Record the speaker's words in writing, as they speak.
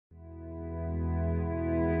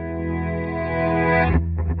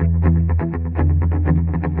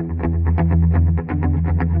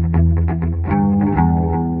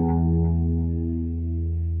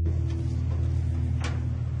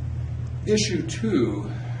Issue 2,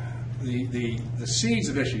 the seeds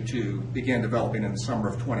of Issue 2 began developing in the summer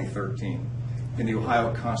of 2013 in the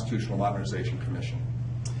Ohio Constitutional Modernization Commission.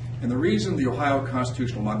 And the reason the Ohio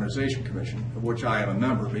Constitutional Modernization Commission, of which I am a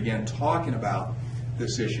member, began talking about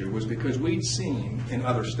this issue was because we'd seen in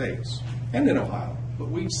other states, and in Ohio, but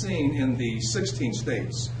we'd seen in the 16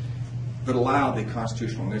 states that allowed the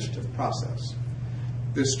constitutional initiative process,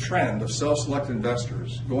 this trend of self-selected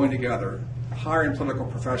investors going together, hiring political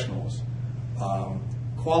professionals,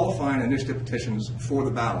 qualifying initiative petitions for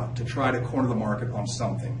the ballot to try to corner the market on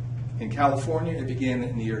something. In California, it began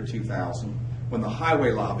in the year 2000 when the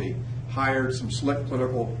highway lobby hired some slick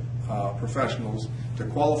political professionals to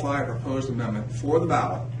qualify a proposed amendment for the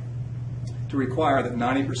ballot to require that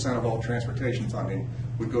 90% of all transportation funding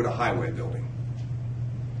would go to highway building.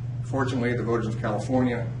 Fortunately, the voters of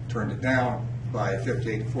California turned it down by a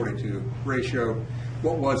 58-42 ratio.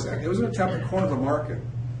 What was that? It was an attempt to corner the market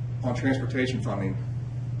on transportation funding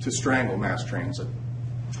to strangle mass transit.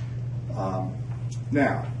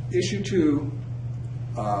 Now, Issue 2,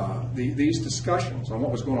 these discussions on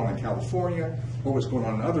what was going on in California, what was going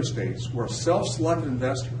on in other states, where self-selected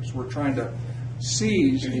investors were trying to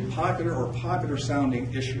seize a popular or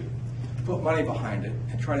popular-sounding issue, put money behind it,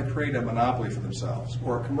 and try to create a monopoly for themselves,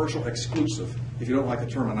 or a commercial exclusive, if you don't like the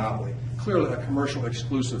term monopoly, clearly a commercial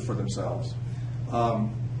exclusive for themselves.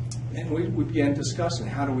 And we began discussing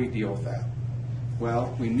how do we deal with that.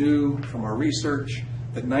 Well, we knew from our research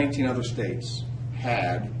that 19 other states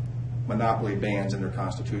had monopoly bans in their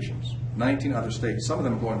constitutions. 19 other states, some of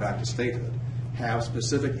them going back to statehood, have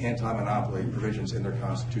specific anti-monopoly provisions in their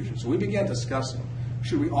constitutions. So we began discussing,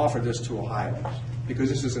 should we offer this to Ohioans? Because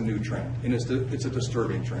this is a new trend, and it's a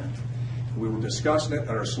disturbing trend. We were discussing it at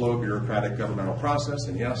our slow bureaucratic governmental process,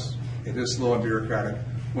 and yes, it is slow and bureaucratic,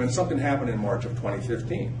 when something happened in March of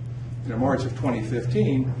 2015. In March of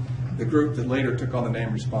 2015, the group that later took on the name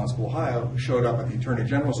ResponsibleOhio showed up at the Attorney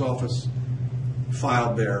General's office,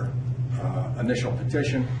 filed their initial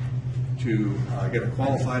petition to get it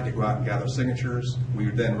qualified to go out and gather signatures. We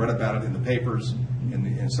then read about it in the papers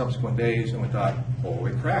in subsequent days, and we thought,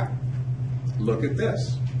 holy crap, look at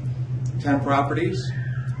this. 10 properties,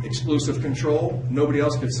 exclusive control, nobody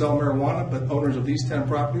else could sell marijuana but owners of these 10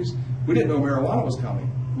 properties. We didn't know marijuana was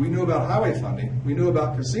coming. We knew about highway funding. We knew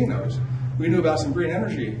about casinos. We knew about some green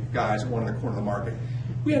energy guys that wanted to corner the market.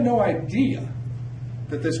 We had no idea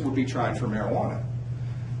that this would be tried for marijuana.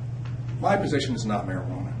 My position is not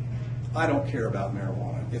marijuana. I don't care about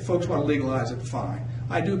marijuana. If folks want to legalize it, fine.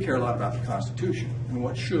 I do care a lot about the Constitution and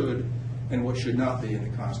what should and what should not be in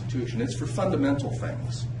the Constitution. It's for fundamental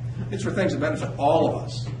things. It's for things that benefit all of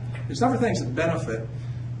us. It's not for things that benefit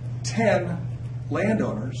 10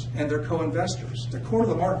 landowners and their co-investors to corner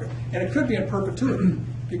the market. And it could be in perpetuity,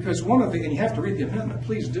 because one of the, and you have to read the amendment,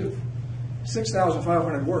 please do,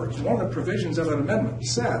 6,500 words. One of the provisions of that amendment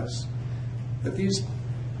says that these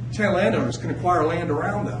 10 landowners can acquire land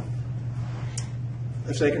around them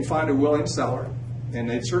if they can find a willing seller, and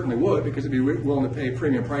they certainly would, because they'd be willing to pay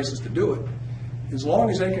premium prices to do it. As long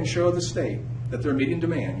as they can show the state that they're meeting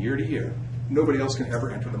demand year to year, nobody else can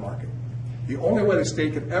ever enter the market. The only way the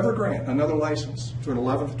state could ever grant another license to an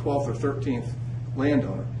 11th, 12th, or 13th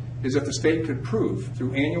landowner is if the state could prove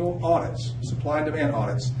through annual audits, supply and demand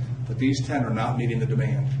audits, that these 10 are not meeting the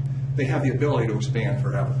demand. They have the ability to expand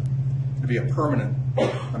forever, to be a permanent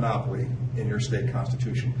monopoly in your state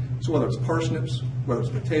constitution. So whether it's parsnips, whether it's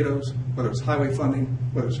potatoes, whether it's highway funding,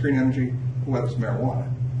 whether it's green energy, or whether it's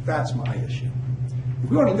marijuana, that's my issue. If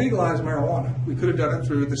we want to legalize marijuana, we could have done it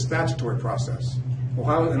through the statutory process.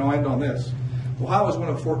 Ohio, and I'll end on this, Ohio is one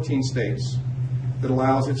of 14 states that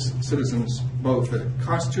allows its citizens both the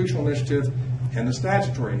constitutional initiative and the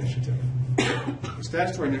statutory initiative. The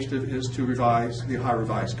statutory initiative is to revise the Ohio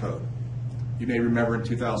Revised Code. You may remember in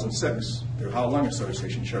 2006, the Ohio Lung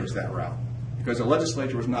Association chose that route because the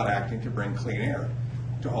legislature was not acting to bring clean air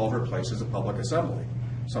to all of our places of public assembly.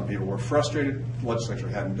 Some people were frustrated, the legislature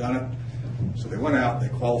hadn't done it, so they went out, they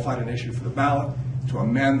qualified an issue for the ballot to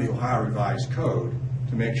amend the Ohio Revised Code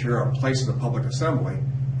to make sure our places of public assembly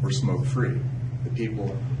were smoke-free. The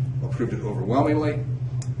people approved it overwhelmingly,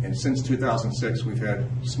 and since 2006, we've had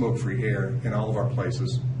smoke-free air in all of our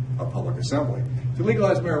places of public assembly. To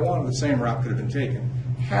legalize marijuana, the same route could have been taken.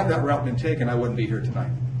 Had that route been taken, I wouldn't be here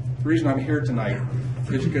tonight. The reason I'm here tonight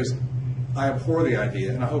is because I abhor the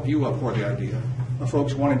idea, and I hope you abhor the idea, of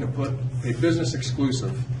folks wanting to put a business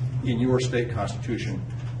exclusive in your state constitution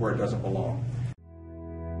where it doesn't belong.